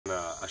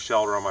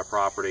shelter on my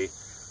property.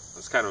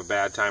 It's kind of a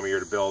bad time of year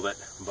to build it,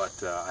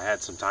 but I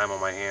had some time on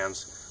my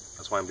hands.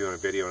 That's why I'm doing a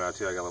video now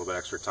too. I got a little bit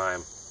extra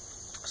time.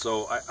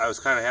 So I was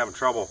kind of having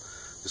trouble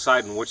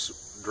deciding which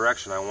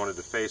direction I wanted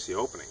to face the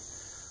opening.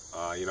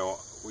 You know,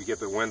 we get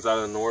the winds out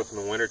of the north in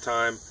the winter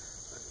time,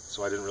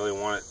 so I didn't really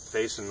want it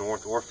facing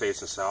north or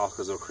facing south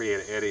because it'll create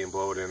an eddy and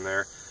blow it in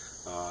there.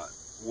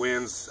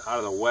 Winds out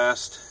of the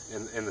west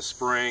in the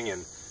spring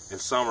and in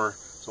summer,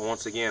 so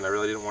once again I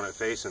really didn't want it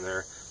facing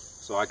there.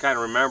 So I kind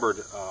of remembered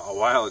a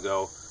while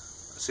ago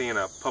seeing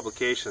a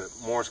publication that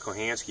Morris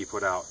Kohansky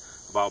put out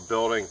about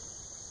building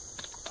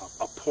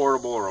a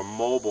portable or a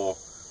mobile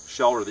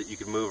shelter that you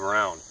could move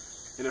around.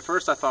 And at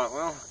first I thought,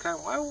 well, kind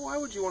of, why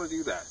would you want to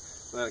do that?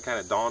 And then it kind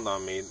of dawned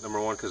on me, number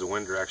one, because of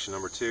wind direction.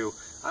 Number two,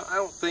 I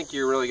don't think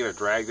you're really going to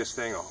drag this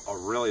thing a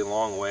really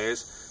long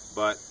ways,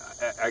 but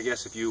I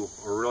guess if you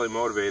were really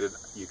motivated,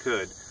 you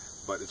could.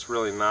 But it's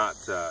really not,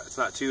 it's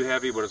not too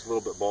heavy, but it's a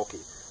little bit bulky.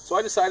 So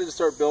I decided to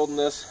start building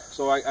this.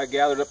 So I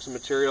gathered up some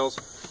materials.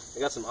 I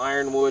got some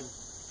ironwood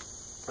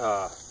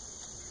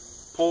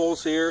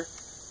poles here,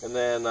 and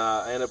then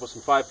I ended up with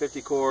some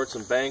 550 cord,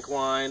 some bank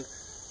line,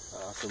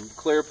 some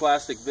clear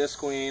plastic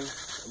visqueen,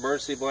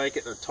 emergency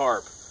blanket, and a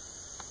tarp.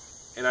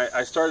 And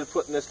I started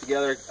putting this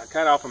together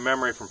kind of off of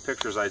memory from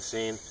pictures I'd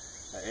seen,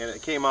 and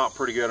it came out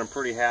pretty good. I'm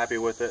pretty happy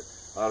with it.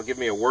 It'll give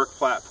me a work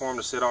platform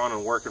to sit on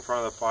and work in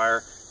front of the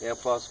fire, and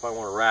plus if I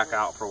want to rack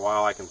out for a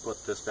while I can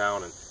put this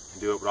down and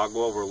do it, but I'll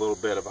go over a little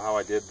bit of how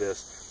I did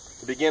this.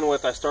 To begin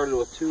with, I started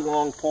with 2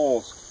 long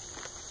poles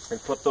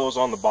and put those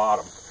on the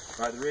bottom.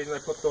 All right, the reason I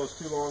put those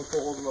 2 long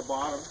poles on the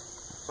bottom,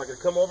 so I could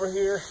come over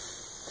here,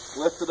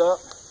 lift it up,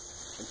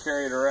 and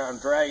carry it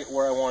around, drag it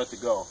where I want it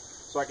to go.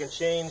 So I can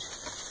change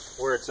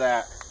where it's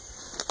at.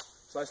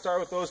 So I start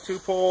with those 2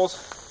 poles.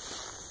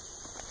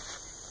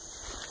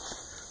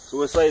 So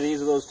let's say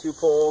these are those 2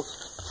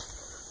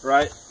 poles,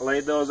 right? I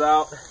laid those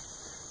out.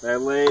 And I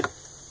laid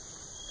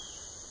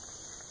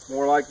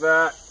more like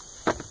that,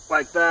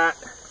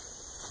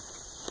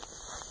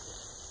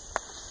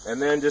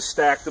 and then just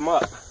stacked them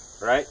up,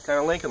 right? Kind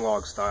of Lincoln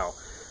log style.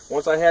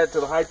 Once I had it to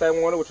the height I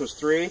wanted, which was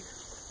 3,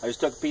 I just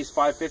took a piece of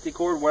 550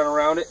 cord, went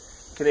around it,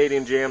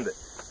 Canadian jammed it.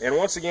 And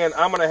once again,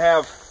 I'm going to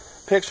have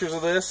pictures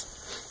of this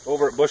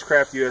over at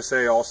Bushcraft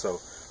USA also.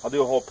 I'll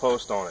do a whole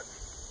post on it.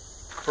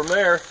 From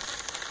there,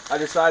 I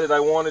decided I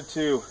wanted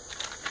to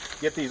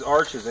get these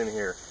arches in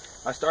here.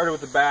 I started with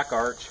the back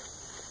arch,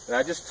 and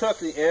I just took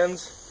the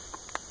ends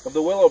of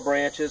the willow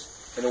branches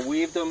and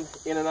weaved them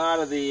in and out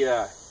of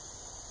the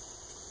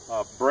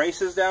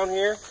braces down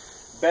here,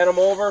 bent them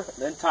over, and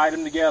then tied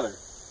them together.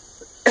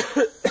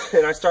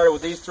 And I started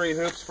with these 3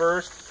 hoops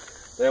first,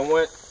 then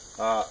went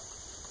on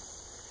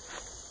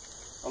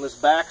this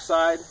back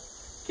side,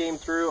 came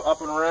through,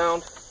 up and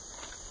around,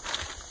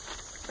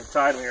 and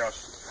tied them here. I'll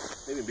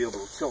maybe be able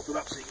to tilt it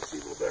up so you can see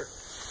a little better.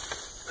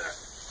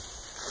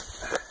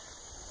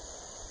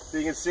 So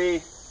you can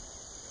see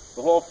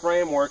the whole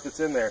framework that's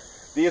in there.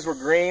 These were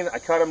green. I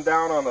cut them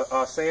down on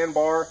the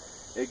sandbar.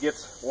 It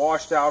gets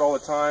washed out all the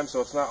time, so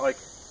it's not like,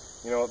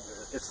 you know,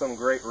 it's some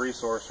great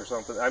resource or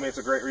something. I mean, it's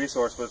a great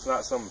resource, but it's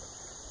not some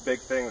big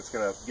thing that's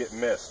going to get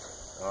missed.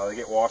 They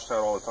get washed out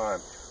all the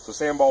time. So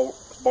sandbar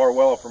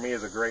willow for me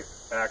is a great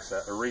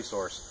asset, a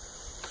resource.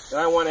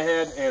 Then I went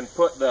ahead and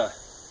put the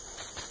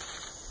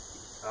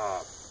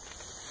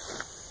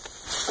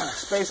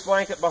space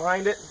blanket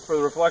behind it for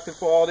the reflective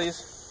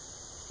qualities.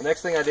 The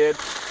next thing I did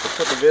was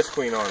put the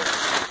visqueen on it.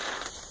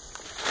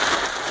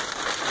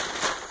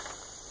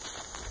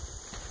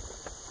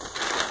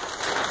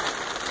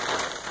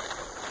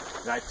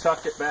 And I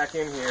tucked it back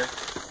in here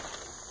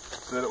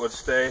so that it would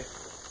stay.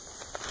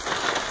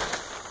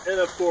 And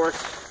of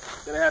course,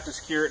 then I have to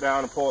secure it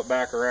down and pull it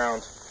back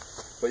around.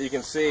 But you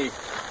can see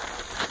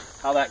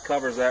how that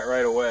covers that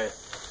right away.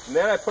 And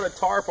then I put a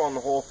tarp on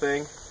the whole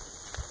thing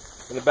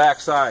in the back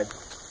side.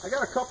 I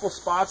got a couple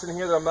spots in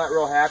here that I'm not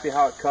real happy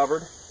how it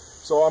covered.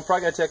 So I'm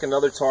probably going to take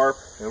another tarp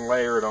and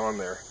layer it on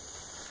there.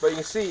 But you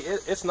can see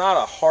it's not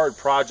a hard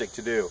project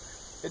to do.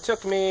 It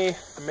took me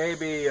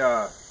maybe,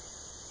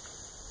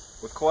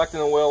 with collecting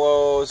the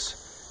willows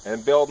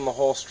and building the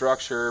whole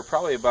structure,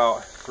 probably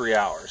about 3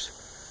 hours.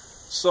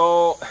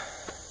 So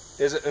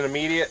is it an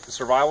immediate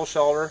survival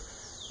shelter?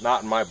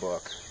 Not in my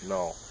book,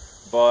 no.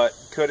 But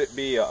could it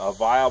be a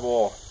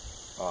viable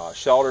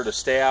shelter to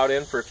stay out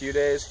in for a few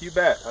days? You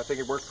bet. I think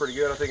it worked pretty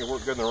good. I think it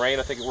worked good in the rain.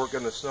 I think it worked good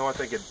in the snow. I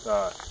think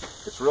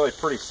it's really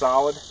pretty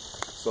solid.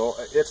 So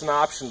it's an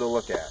option to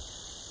look at.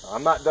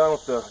 I'm not done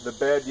with the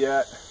bed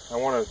yet. I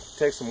want to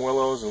take some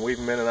willows and weave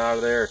them in and out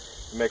of there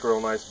and make a real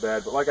nice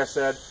bed. But like I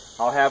said,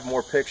 I'll have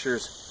more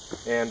pictures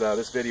and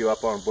this video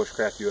up on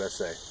Bushcraft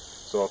USA.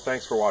 So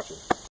thanks for watching.